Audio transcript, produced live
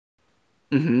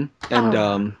Mm-hmm.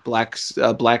 And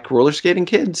black roller skating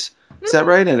kids. Is that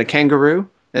right? And a kangaroo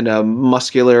and a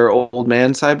muscular old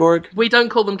man cyborg. We don't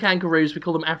call them kangaroos, we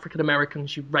call them African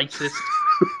Americans, you racist.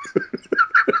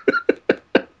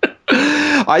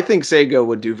 I think Sega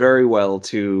would do very well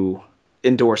to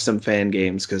endorse some fan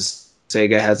games because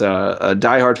Sega has a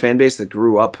diehard fan base that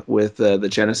grew up with the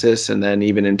Genesis and then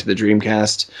even into the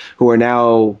Dreamcast, who are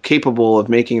now capable of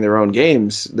making their own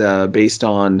games based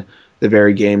on the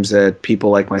very games that people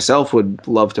like myself would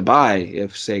love to buy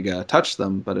if Sega touched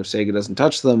them. But if Sega doesn't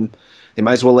touch them, they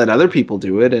might as well let other people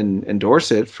do it and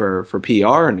endorse it for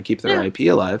PR and to keep their IP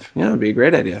alive. Yeah, it'd be a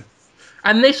great idea.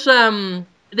 And this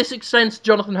extends to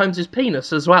Jonathan Holmes's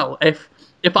penis as well. If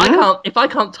I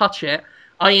can't touch it,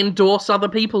 I endorse other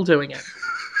people doing it.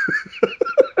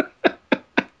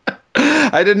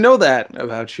 I didn't know that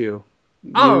about you.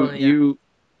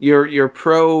 You're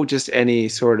pro just any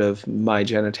sort of my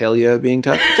genitalia being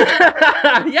touched.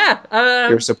 Yeah.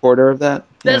 You're a supporter of that.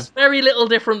 There's very little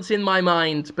difference in my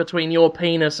mind between your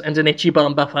penis and an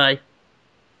Ichiban buffet.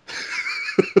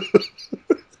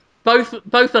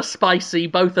 Both are spicy,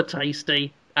 both are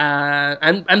tasty,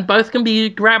 and both can be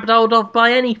grabbed hold of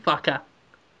by any fucker.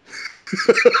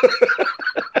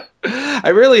 I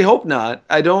really hope not.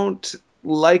 I don't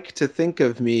like to think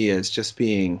of me as just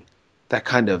being that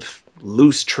kind of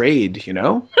loose trade, you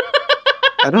know?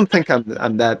 I don't think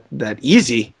I'm that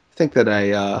easy. I think that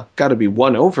I got to be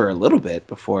won over a little bit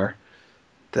before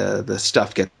the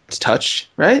stuff gets touched,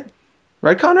 right?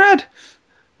 Right, Conrad?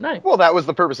 No. Well, that was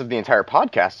the purpose of the entire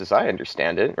podcast, as I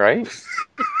understand it, right?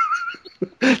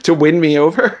 To win me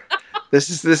over.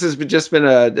 This has just been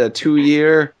a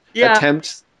 2-year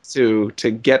attempt to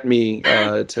get me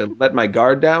to let my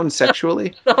guard down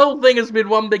sexually. The whole thing has been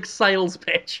one big sales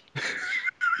pitch.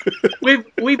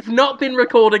 We've not been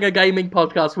recording a gaming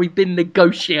podcast. We've been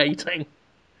negotiating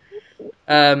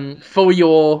for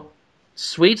your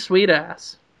sweet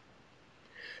ass.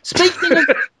 Speaking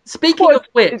of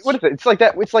which, what is it? It's like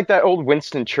that old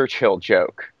Winston Churchill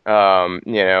joke,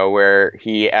 where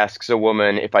he asks a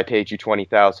woman, "If I paid you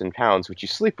 £20,000, would you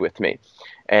sleep with me?"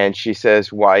 And she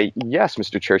says, "Why, yes,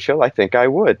 Mr. Churchill, I think I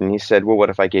would." And he said, "Well,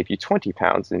 what if I gave you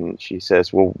 £20?" And she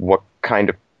says, "Well, what kind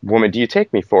of woman do you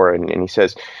take me for?" And he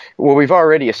says, "Well, we've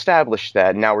already established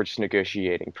that. Now we're just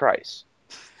negotiating price."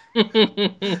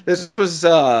 This was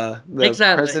the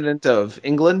president of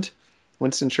England.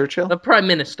 Winston Churchill? The Prime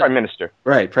Minister. Prime Minister.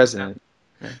 Right, President.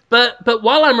 Yeah. But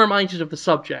while I'm reminded of the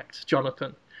subject,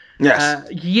 Jonathan, yes,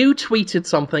 you tweeted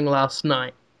something last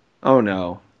night. Oh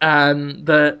no.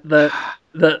 That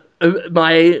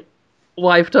my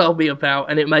wife told me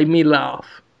about, and it made me laugh.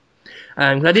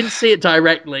 I didn't see it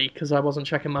directly because I wasn't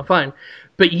checking my phone.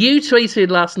 But you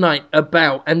tweeted last night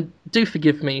about, and do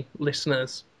forgive me,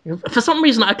 listeners, for some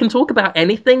reason, I can talk about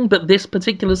anything, but this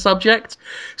particular subject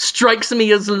strikes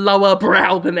me as lower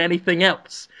brow than anything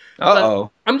else. Uh-oh.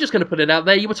 I'm just going to put it out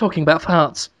there. You were talking about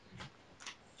farts.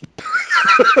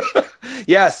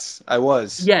 Yes, I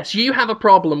was. Yes, you have a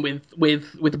problem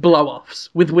with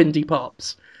blow-offs, with windy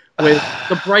pops, with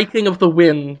the breaking of the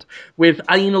wind, with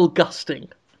anal gusting.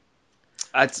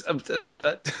 That's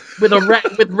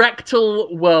with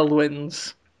rectal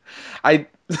whirlwinds. I'll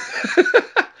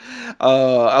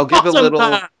give a little.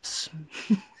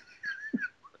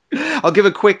 I'll give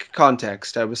a quick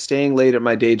context. I was staying late at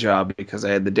my day job because I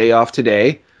had the day off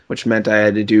today, which meant I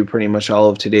had to do pretty much all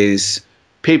of today's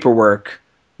paperwork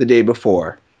the day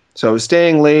before. So I was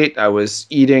staying late. I was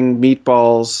eating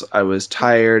meatballs. I was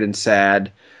tired and sad,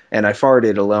 and I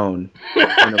farted alone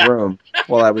in a room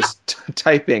while I was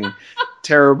typing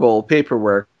terrible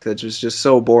paperwork that was just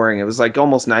so boring. It was like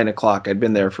almost 9 o'clock. I'd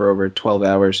been there for over 12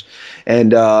 hours.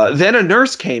 And then a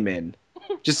nurse came in.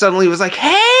 Just suddenly was like,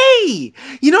 "Hey,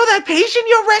 you know that patient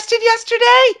you arrested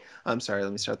yesterday?" I'm sorry,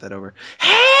 let me start that over.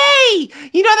 "Hey,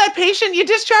 you know that patient you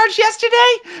discharged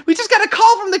yesterday? We just got a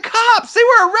call from the cops. They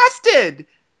were arrested.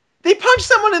 They punched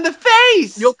someone in the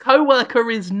face." Your coworker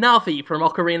is Navi from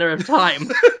Ocarina of Time.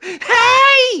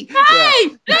 Hey,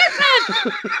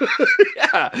 listen!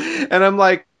 Yeah, and I'm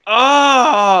like,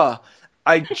 "Oh,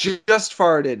 I just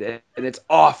farted, and it's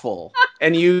awful.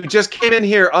 And you just came in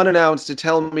here unannounced to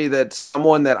tell me that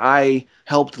someone that I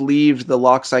helped leave the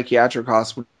Locke Psychiatric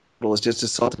Hospital has just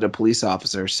assaulted a police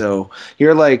officer. So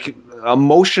you're like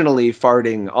emotionally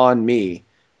farting on me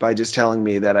by just telling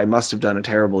me that I must have done a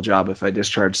terrible job if I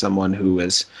discharged someone who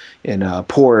was in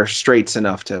poor straits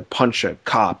enough to punch a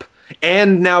cop.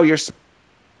 And now you're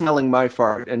smelling my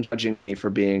fart and judging me for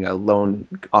being a lone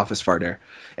office farter.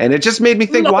 And it just made me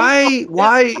think, Lone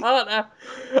why? Partner.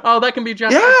 Oh, that can be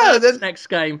Jasper Yeah, Burke's next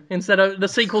game instead of the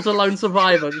sequel to Lone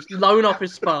Survivor. Just Lone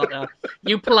Office Partner.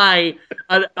 You play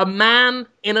a man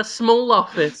in a small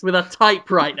office with a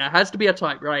typewriter, has to be a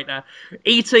typewriter,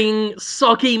 eating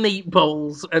soggy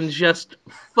meatballs and just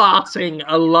farting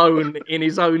alone in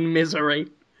his own misery.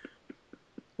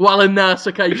 While a nurse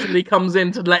occasionally comes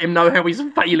in to let him know how he's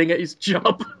failing at his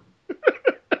job.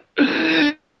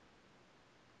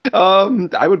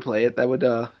 I would play it. I would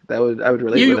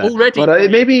relate You with that. already But play it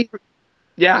it. maybe,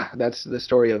 yeah, that's the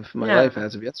story of my Yeah. life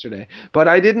as of yesterday. But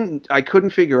I couldn't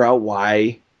figure out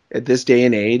why at this day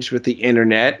and age with the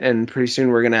internet, and pretty soon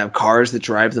we're gonna have cars that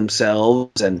drive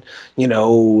themselves, and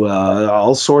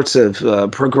all sorts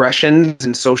of progressions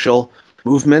and social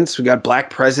movements. We got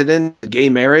black president, gay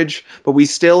marriage, but we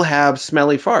still have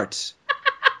smelly farts.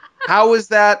 How is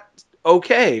that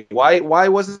okay? Why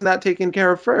wasn't that taken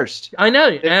care of first? I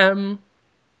know.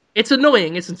 It's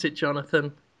annoying, isn't it,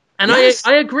 Jonathan? And Yes.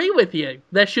 I agree with you.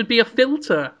 There should be a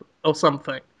filter or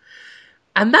something.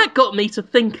 And that got me to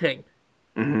thinking.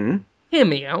 Mm-hmm. Hear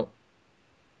me out.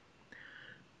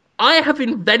 I have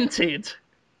invented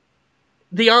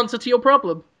the answer to your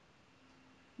problem.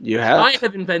 You have? I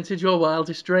have invented your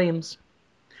wildest dreams.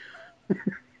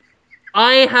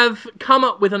 I have come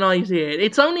up with an idea.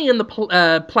 It's only in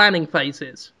the planning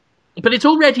phases, but it's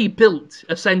already built,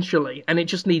 essentially, and it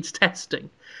just needs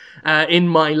testing in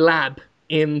my lab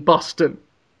in Boston.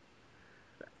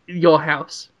 Your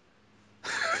house.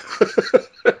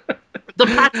 The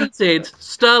patented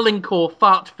Sterling Core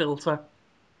fart filter.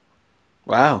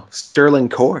 Wow, sterling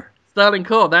core. Sterling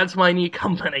Core, that's my new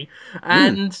company.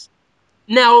 And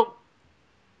now,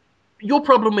 your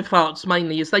problem with farts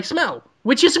mainly is they smell,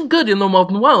 which isn't good in the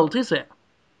modern world, is it,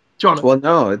 Jonathan? Well,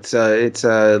 no, it's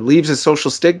leaves a social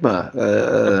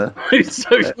stigma.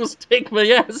 Social stigma,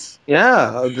 yes.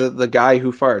 Yeah, the guy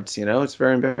who farts. It's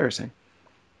very embarrassing.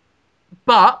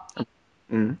 But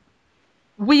Mm.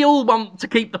 we all want to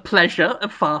keep the pleasure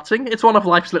of farting. It's one of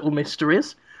life's little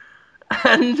mysteries.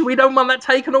 And we don't want that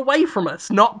taken away from us,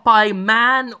 not by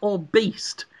man or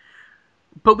beast.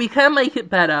 But we can make it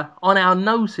better on our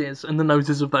noses and the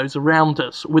noses of those around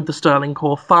us with the Sterling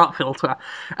Core fart filter.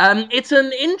 It's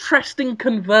an interesting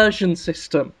conversion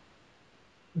system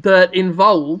that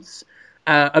involves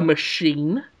a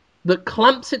machine that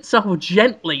clamps itself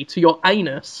gently to your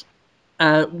anus,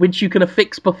 which you can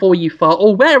affix before you fart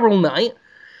or wear all night,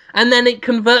 and then it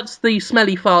converts the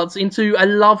smelly farts into a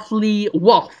lovely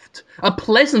waft, a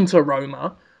pleasant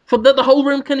aroma that the whole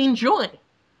room can enjoy.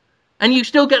 And you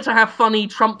still get to have funny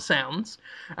Trump sounds,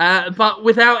 but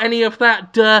without any of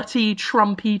that dirty,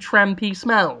 Trumpy, trampy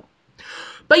smell.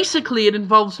 Basically, it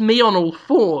involves me on all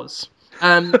fours,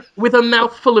 with a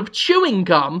mouthful of chewing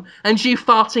gum, and you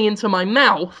farting into my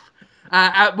mouth,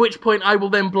 at which point I will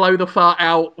then blow the fart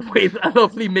out with a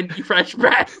lovely minty fresh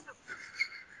breath.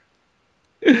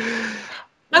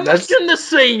 Imagine the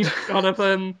scene,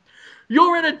 Jonathan.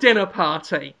 You're at a dinner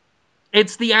party.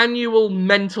 It's the annual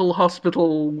mental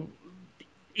hospital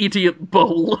idiot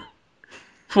ball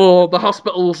for the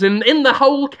hospitals in the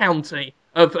whole county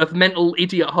of mental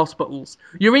idiot hospitals.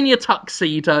 You're in your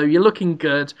tuxedo, you're looking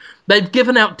good. They've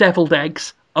given out deviled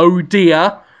eggs. Oh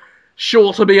dear.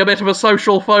 Sure to be a bit of a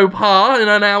social faux pas in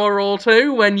an hour or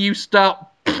two when you start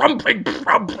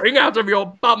prumping out of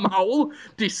your bumhole.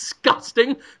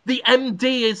 Disgusting. The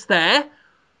MD is there,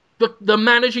 the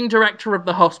managing director of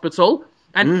the hospital,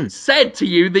 and said to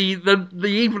you the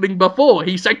evening before,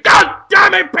 he said, "God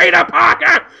damn it, Peter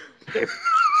Parker!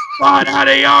 Fart out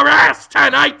of your ass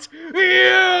tonight!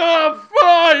 You're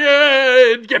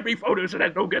fired! Get me photos of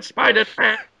that no-good spider."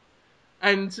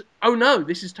 And, oh no,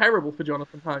 this is terrible for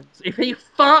Jonathan Holmes. If he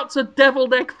farts a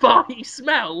deviled egg farty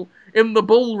smell in the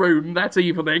ballroom that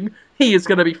evening, he is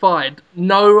going to be fired.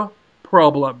 No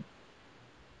problem.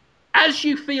 As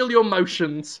you feel your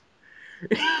motions,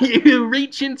 you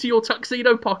reach into your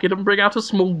tuxedo pocket and bring out a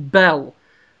small bell.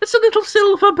 It's a little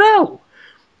silver bell.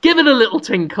 Give it a little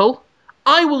tinkle.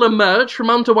 I will emerge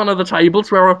from under one of the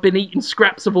tables where I've been eating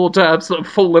scraps of hors d'oeuvres that have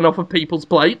fallen off of people's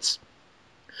plates.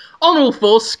 On all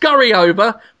fours, scurry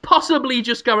over, possibly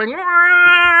just going,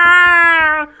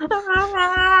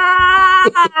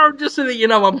 just so that you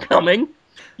know I'm coming.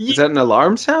 Is that an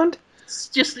alarm sound? It's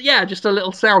just a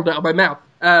little sound out of my mouth.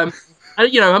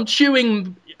 I'm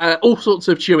chewing all sorts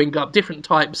of chewing gum, different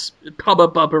types, Hubba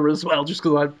Bubba as well, just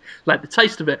because I like the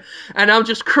taste of it. And I'm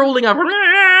just crawling over,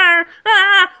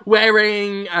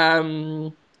 wearing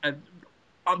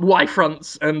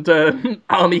Y-fronts and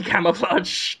army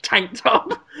camouflage tank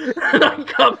top, and I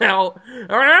come out.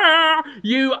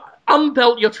 You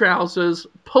unbelt your trousers,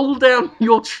 pull down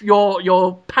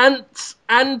your pants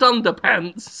and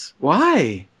underpants,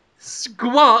 Why?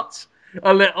 squat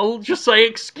a little, just say,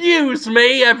 "Excuse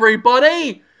me,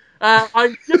 everybody.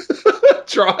 I'm just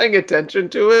Drawing attention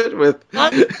to it with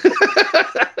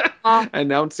uh,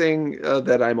 announcing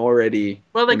that I'm already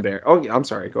well, they embarrassed. Oh, yeah, I'm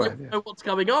sorry. Go don't ahead. Yeah. know what's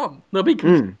going on. They'll be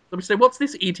confused. They'll be saying, "What's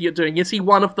this idiot doing? Is he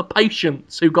one of the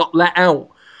patients who got let out?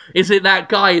 Is it that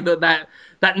guy that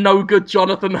no good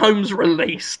Jonathan Holmes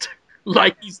released?"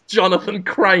 Like he's Jonathan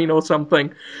Crane or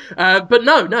something. But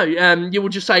no. You will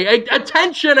just say,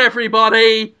 "Attention,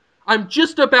 everybody! I'm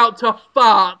just about to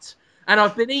fart, and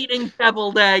I've been eating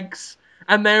deviled eggs,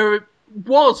 and there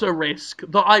was a risk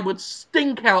that I would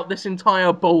stink out this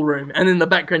entire ballroom." And in the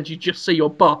background, you just see your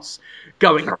boss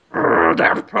going, "He's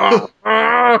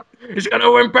going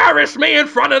to embarrass me in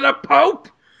front of the Pope."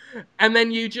 And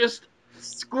then you just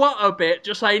squat a bit,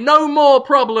 just say, "No more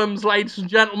problems, ladies and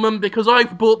gentlemen, because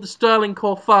I've bought the Sterling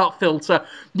Core fart filter."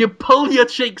 You pull your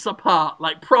cheeks apart,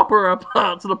 like proper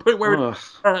apart, to the point where it Ugh.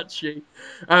 hurts you.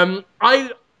 I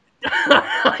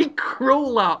I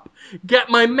crawl up, get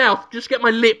my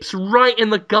lips right in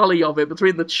the gully of it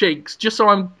between the cheeks, just so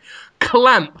I'm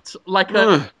clamped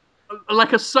Ugh.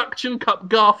 like a suction cup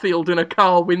Garfield in a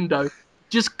car window,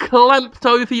 just clamped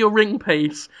over your ring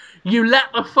piece. You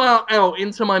let the fart out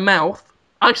into my mouth.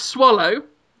 I swallow,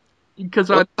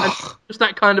 because I'm Ugh. just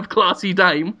that kind of classy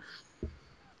dame,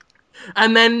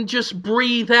 and then just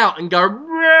breathe out and go,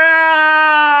 "Rah!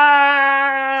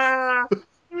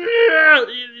 Rah!"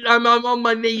 I'm on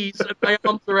my knees and my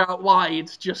arms are out wide,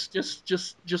 just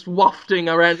wafting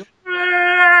around.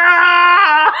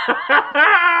 "Rah!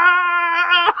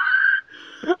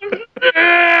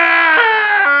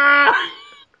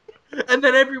 And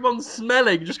then everyone's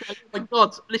smelling, just going, "Oh my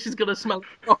god, this is gonna smell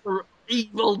like proper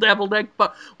evil deviled egg."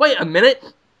 But wait a minute,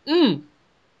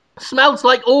 smells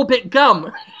like Orbit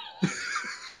gum.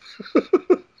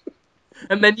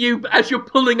 And then you, as you're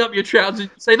pulling up your trousers, you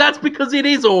say, "That's because it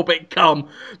is Orbit gum,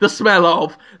 the smell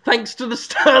of, thanks to the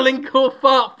Sterling Core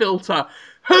fart filter.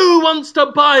 Who wants to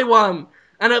buy one?"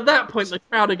 And at that point, the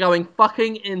crowd are going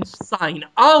fucking insane.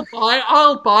 I'll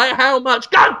buy, how much?"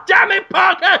 "God damn it,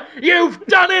 Parker! You've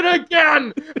done it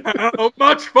again! How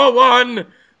much for one?"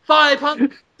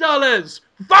 $500.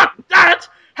 Fuck that!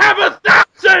 Have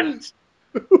 1,000!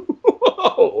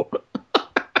 Whoa.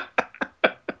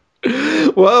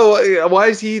 Well, why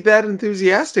is he that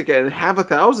enthusiastic and have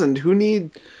 1,000? Who need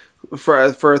for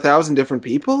 1,000 different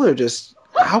people, or just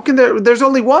how can there's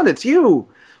only one? It's you.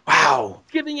 Wow.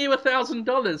 Giving you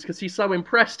 $1,000 because he's so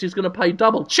impressed he's going to pay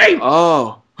double. Cheap!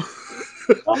 Oh.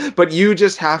 But you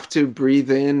just have to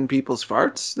breathe in people's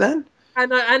farts then?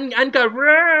 And go,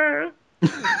 "Rrrr."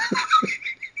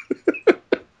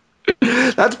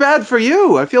 That's bad for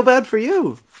you. I feel bad for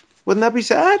you. Wouldn't that be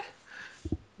sad?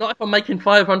 Not if I'm making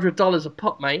 $500 a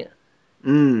pop, mate.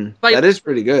 That is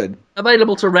pretty good.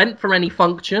 Available to rent for any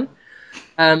function.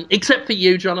 Except for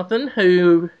you, Jonathan,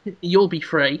 who you'll be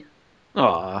free.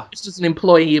 Aw. Just as an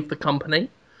employee of the company.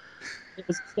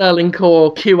 As a Sterling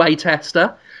Core QA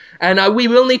tester. And we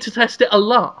will need to test it a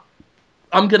lot.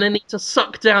 I'm going to need to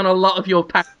suck down a lot of your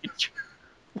package.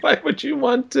 Why would you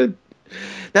want to?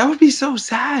 That would be so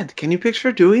sad. Can you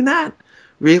picture doing that?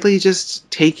 Really just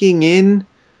taking in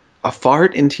a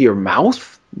fart into your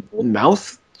mouth?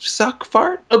 Mouth suck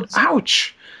fart?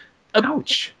 Ouch.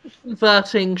 Ouch.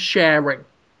 Sharing.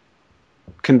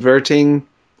 Converting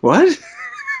what?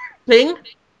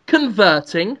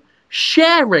 Converting,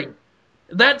 sharing.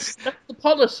 That's the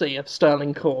policy of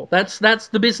Sterling Core. That's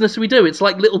the business we do. It's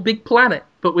like Little Big Planet,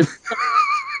 but with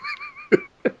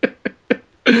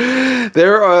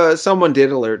Someone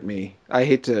did alert me. I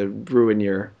hate to ruin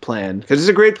your plan because it's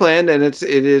a great plan and it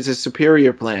is a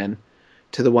superior plan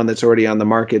to the one that's already on the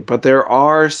market. But there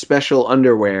are special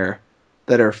underwear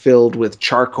that are filled with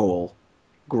charcoal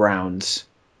grounds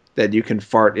that you can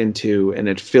fart into, and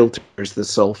it filters the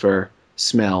sulfur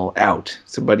smell out.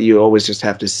 So, but you always just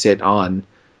have to sit on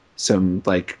some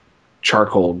like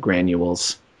charcoal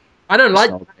granules. I don't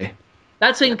like that.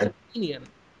 That's inconvenient.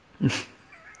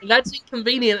 That's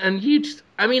inconvenient, and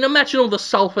imagine all the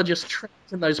sulfur just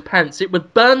trapped in those pants. It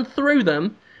would burn through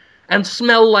them and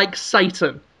smell like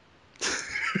Satan.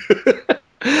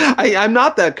 I'm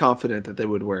not that confident that they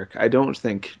would work. I don't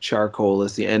think charcoal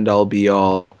is the end-all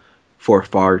be-all for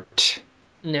fart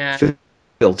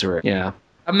filtering. Yeah,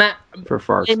 for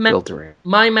fart filtering.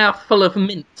 My mouth full of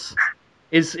mint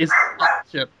is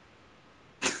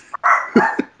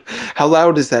How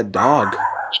loud is that dog?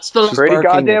 It's the She's Pretty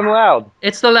barking goddamn loud.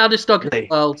 it's the loudest dog in the Really?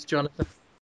 world, Jonathan.